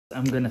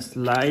I'm gonna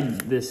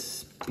slide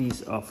this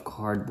piece of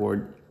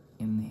cardboard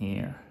in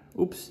here.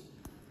 Oops.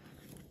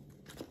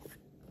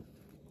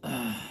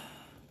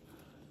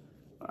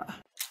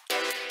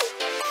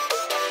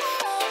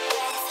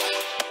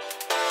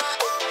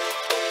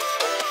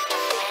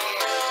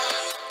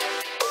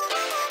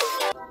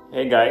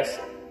 Hey guys,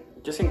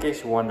 just in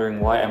case you're wondering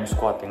why I'm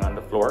squatting on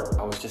the floor,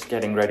 I was just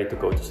getting ready to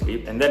go to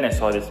sleep and then I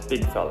saw this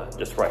big fella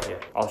just right here.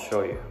 I'll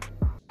show you.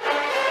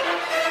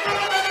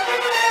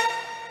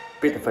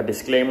 Bit of a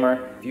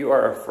disclaimer, if you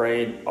are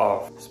afraid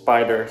of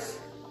spiders,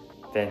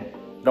 then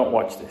don't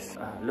watch this.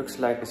 Looks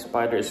like the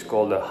spider is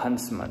called a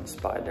Huntsman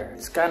Spider.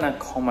 It's kind of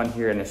common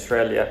here in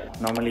Australia.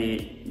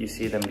 Normally, you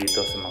see them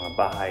dito sa mga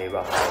bahay.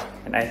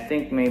 And I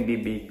think maybe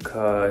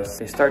because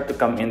they start to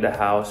come in the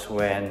house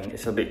when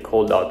it's a bit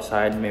cold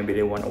outside, maybe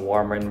they want a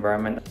warmer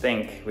environment. I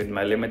think with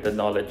my limited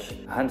knowledge,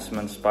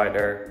 Huntsman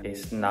Spider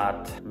is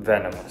not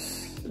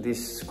venomous.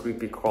 These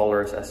creepy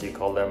crawlers, as you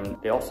call them,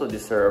 they also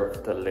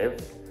deserve to live.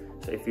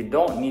 So if you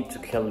don't need to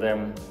kill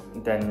them,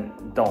 then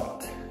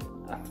don't.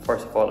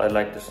 First of all, I'd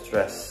like to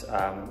stress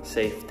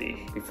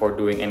safety before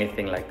doing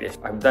anything like this.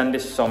 I've done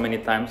this so many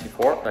times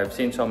before. I've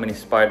seen so many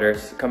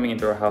spiders coming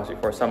into our house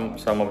before, some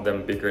of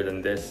them bigger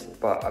than this.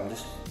 But I'm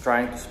just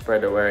trying to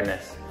spread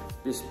awareness.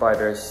 These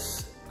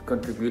spiders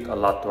contribute a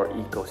lot to our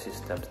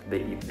ecosystems.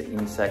 They eat the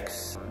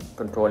insects,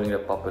 controlling the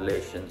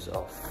populations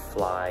of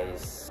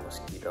flies,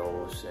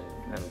 mosquitoes,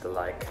 and the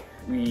like.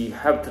 We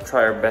have to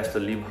try our best to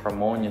live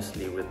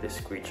harmoniously with these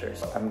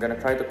creatures. I'm gonna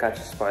try to catch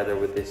a spider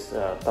with this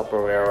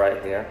Tupperware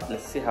right here.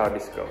 Let's see how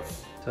this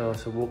goes. So,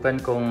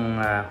 subukan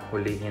kong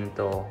hulihin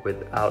to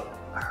without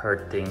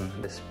hurting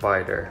the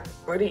spider.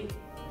 Ready?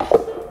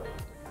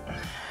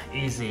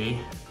 Easy.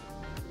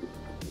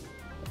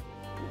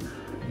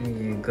 Here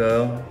you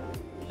go.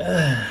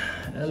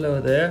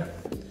 Hello there.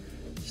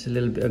 It's a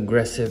little bit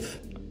aggressive.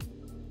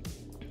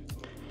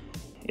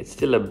 It's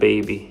still a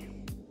baby.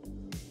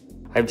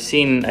 I've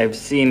seen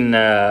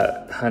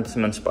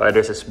Huntsman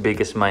spiders as big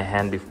as my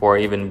hand before,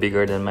 even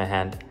bigger than my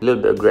hand. A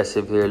little bit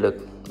aggressive here.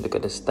 Look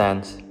at the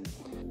stance.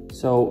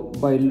 So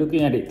by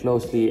looking at it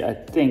closely, I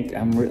think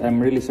I'm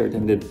really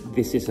certain that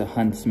this is a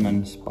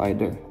Huntsman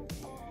spider.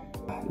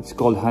 It's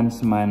called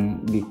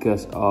Huntsman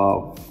because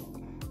of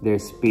their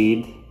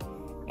speed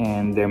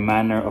and their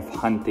manner of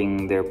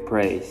hunting their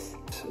prey.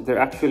 They're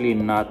actually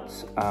not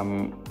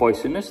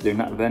poisonous. They're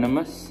not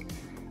venomous.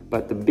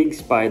 But the big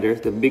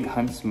spiders, the big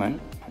Huntsman,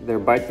 their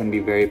bite can be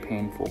very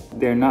painful.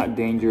 They're not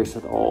dangerous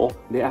at all.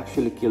 They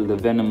actually kill the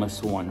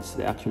venomous ones.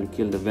 They actually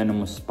kill the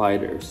venomous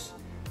spiders.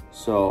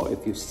 So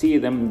if you see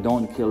them,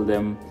 don't kill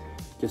them.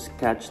 Just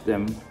catch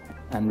them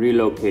and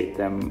relocate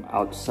them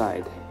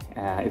outside.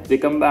 If they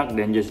come back,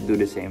 then just do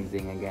the same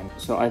thing again.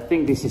 So I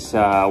think this is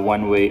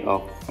one way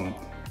of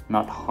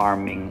not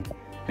harming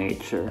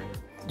nature.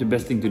 The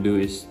best thing to do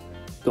is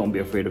don't be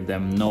afraid of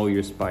them. Know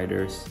your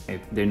spiders. If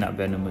they're not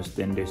venomous,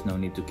 then there's no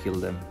need to kill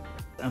them.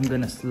 I'm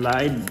gonna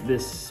slide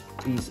this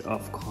piece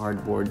of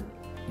cardboard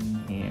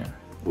in here.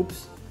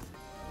 Oops.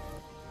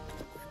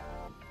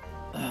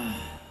 Okay,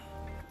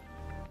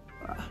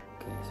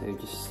 so you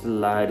just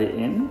slide it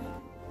in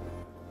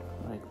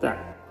like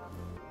that.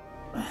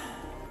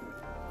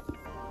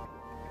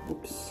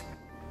 Oops.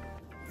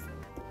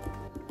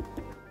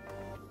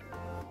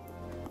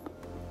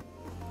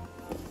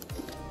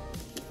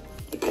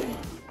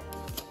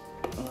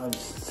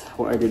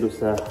 What I did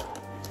was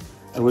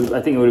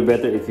I think it would be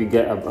better if you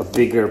get a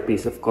bigger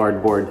piece of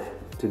cardboard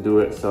to do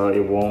it, so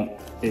it won't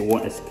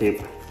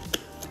escape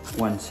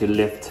once you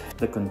lift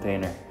the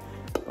container.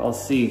 I'll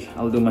see.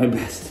 I'll do my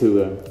best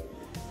to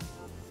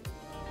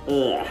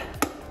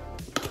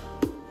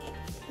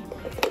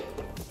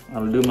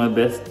I'll do my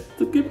best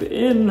to keep it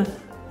in.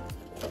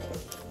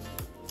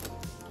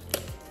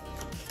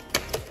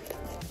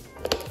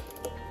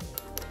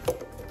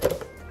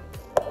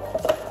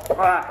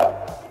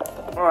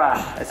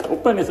 It's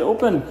open, it's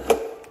open.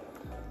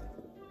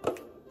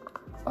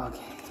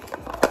 Okay.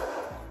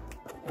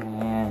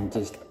 And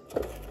just,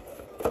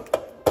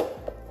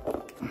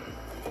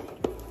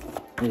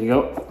 there you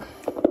go.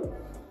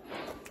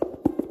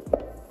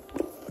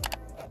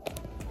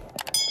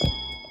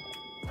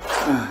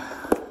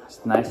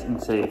 It's nice and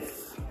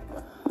safe.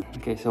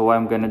 Okay, so what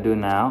I'm gonna do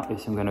now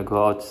is I'm gonna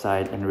go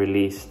outside and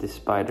release this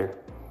spider.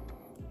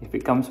 If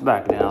it comes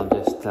back, then I'll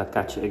just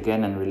catch it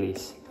again and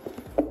release.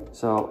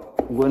 So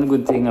one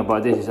good thing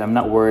about this is I'm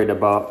not worried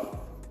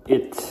about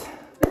it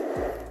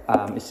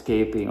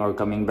escaping or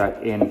coming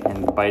back in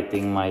and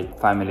biting my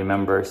family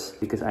members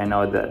because I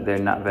know that they're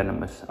not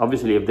venomous.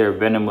 Obviously, if they're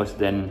venomous,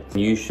 then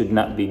you should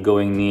not be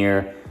going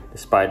near the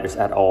spiders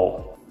at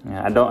all.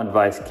 I don't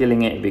advise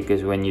killing it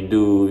because when you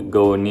do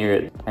go near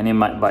it, and it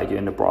might bite you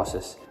in the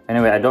process.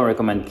 Anyway, I don't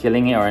recommend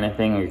killing it or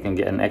anything. You can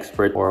get an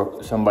expert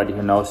or somebody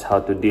who knows how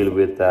to deal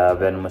with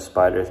venomous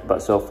spiders.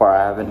 But so far,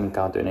 I haven't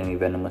encountered any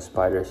venomous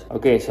spiders.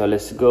 Okay, so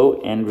let's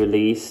go and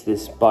release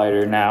this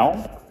spider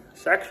now.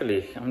 So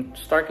actually, I'm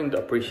starting to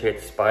appreciate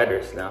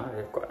spiders now.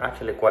 They're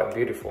actually quite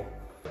beautiful.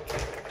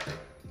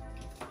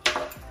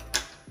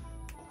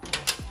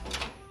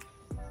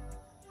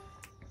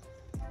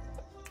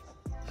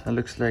 So it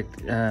looks like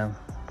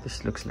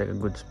this looks like a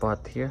good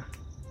spot here,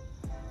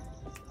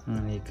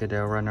 and you could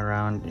run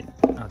around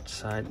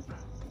outside.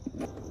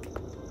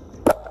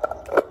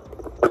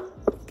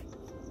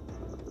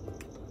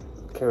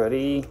 Okay,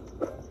 ready?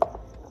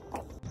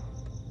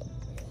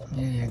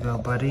 Here you go,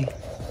 buddy.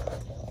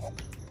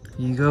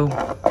 Here you go.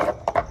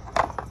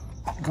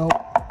 Go,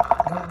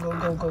 go, go,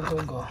 go, go,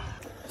 go, go.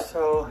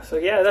 So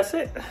yeah, that's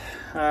it.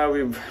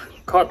 We've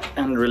caught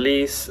and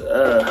released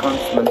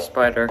Huntsman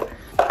Spider.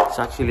 It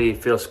actually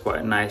feels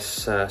quite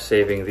nice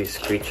saving these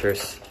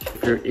creatures.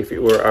 If it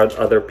were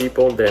other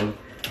people, then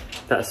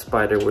that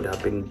spider would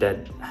have been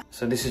dead.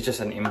 So this is just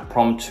an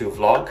impromptu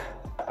vlog.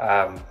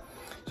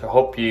 So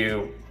hope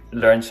you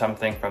learned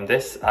something from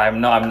this. I'm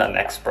not an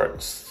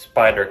expert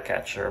spider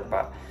catcher,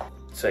 but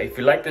so if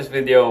you like this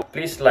video,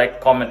 please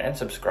like, comment, and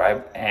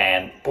subscribe,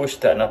 and push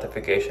that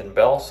notification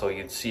bell so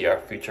you'd see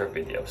our future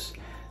videos.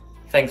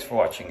 Thanks for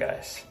watching,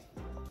 guys.